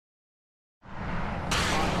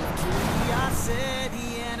said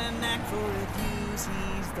he had a knack for reviews.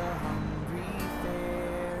 He's the hungry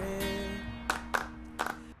ferret.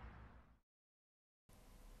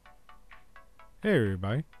 Hey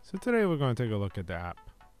everybody, so today we're going to take a look at the app.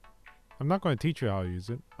 I'm not going to teach you how to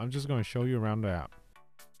use it, I'm just going to show you around the app.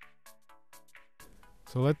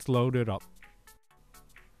 So let's load it up.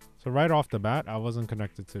 So right off the bat, I wasn't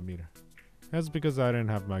connected to the meter. That's because I didn't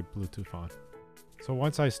have my Bluetooth on. So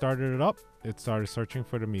once I started it up, it started searching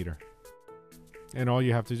for the meter. And all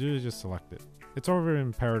you have to do is just select it. It's already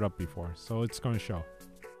been paired up before, so it's going to show.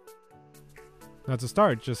 Now to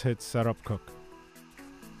start, just hit Setup Cook.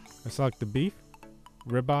 I select the beef,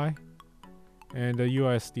 ribeye, and a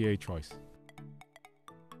USDA choice.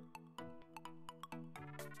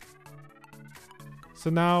 So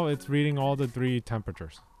now it's reading all the 3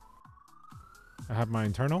 temperatures. I have my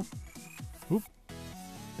internal. Oop.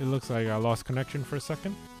 It looks like I lost connection for a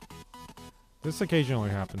second. This occasionally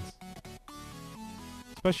happens.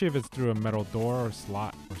 Especially if it's through a metal door or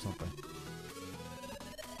slot or something.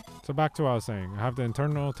 So back to what I was saying. I have the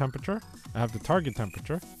internal temperature, I have the target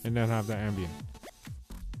temperature, and then I have the ambient.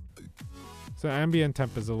 So ambient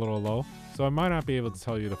temp is a little low, so I might not be able to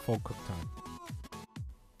tell you the full cook time.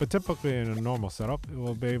 But typically in a normal setup, it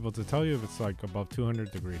will be able to tell you if it's like above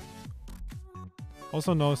 200 degrees.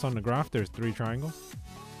 Also notice on the graph there's 3 triangles.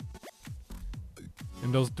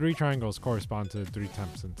 And those 3 triangles correspond to the 3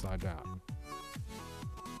 temps inside the app.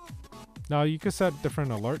 Now you can set different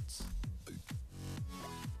alerts.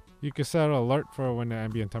 You can set an alert for when the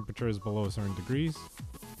ambient temperature is below a certain degrees,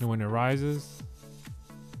 and when it rises.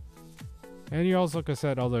 And you also can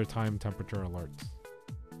set other time temperature alerts.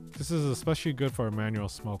 This is especially good for a manual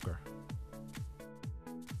smoker.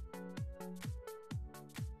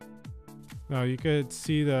 Now you could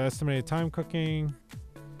see the estimated time cooking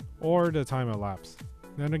or the time elapsed.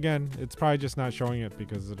 Then again, it's probably just not showing it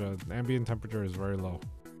because the ambient temperature is very low.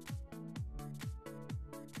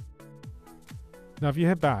 Now if you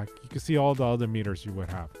hit back, you can see all the other meters you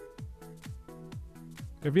would have.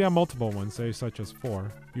 If you have multiple ones, say such as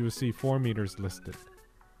 4, you will see 4 meters listed.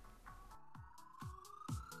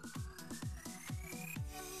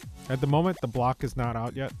 At the moment, the block is not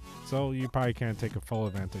out yet, so you probably can't take a full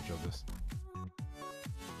advantage of this.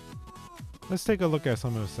 Let's take a look at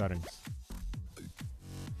some of the settings.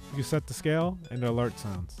 You can set the scale and the alert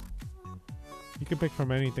sounds. You can pick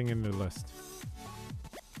from anything in the list.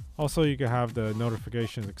 Also, you can have the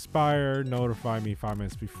notifications expire, notify me 5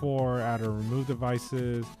 minutes before, add or remove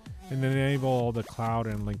devices, and then enable all the cloud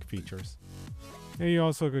and link features. And you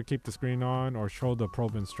also could keep the screen on or show the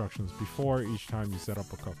probe instructions before each time you set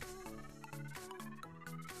up a cook.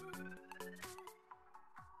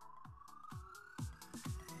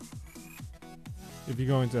 If you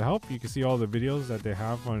go into help, you can see all the videos that they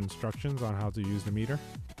have on instructions on how to use the meter.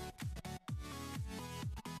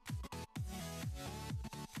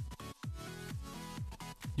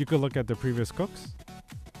 You could look at the previous cooks.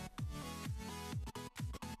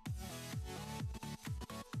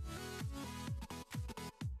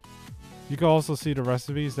 You can also see the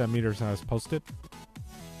recipes that Meters has posted.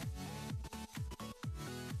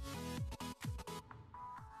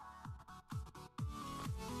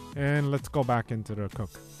 And let's go back into the cook.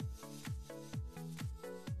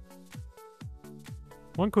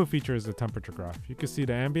 One cool feature is the temperature graph. You can see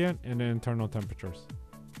the ambient and the internal temperatures.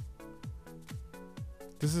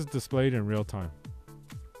 This is displayed in real time.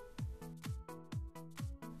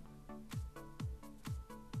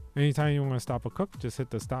 Anytime you want to stop a cook, just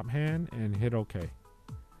hit the stop hand and hit OK.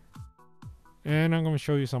 And I'm going to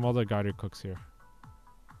show you some other guided cooks here.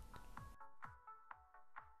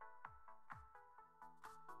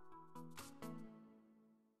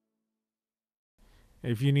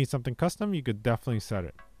 If you need something custom, you could definitely set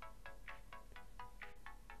it.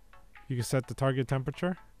 You can set the target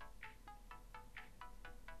temperature,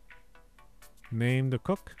 name the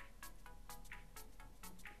cook,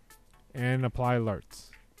 and apply alerts.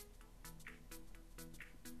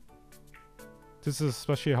 This is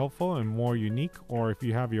especially helpful and more unique, or if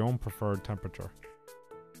you have your own preferred temperature.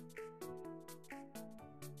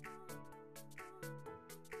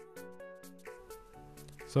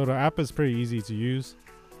 So the app is pretty easy to use.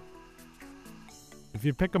 If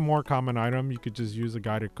you pick a more common item, you could just use a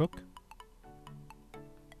guided cook.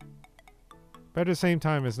 But at the same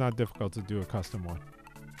time, it's not difficult to do a custom one.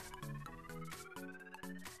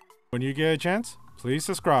 When you get a chance, please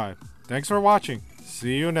subscribe. Thanks for watching.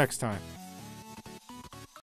 See you next time.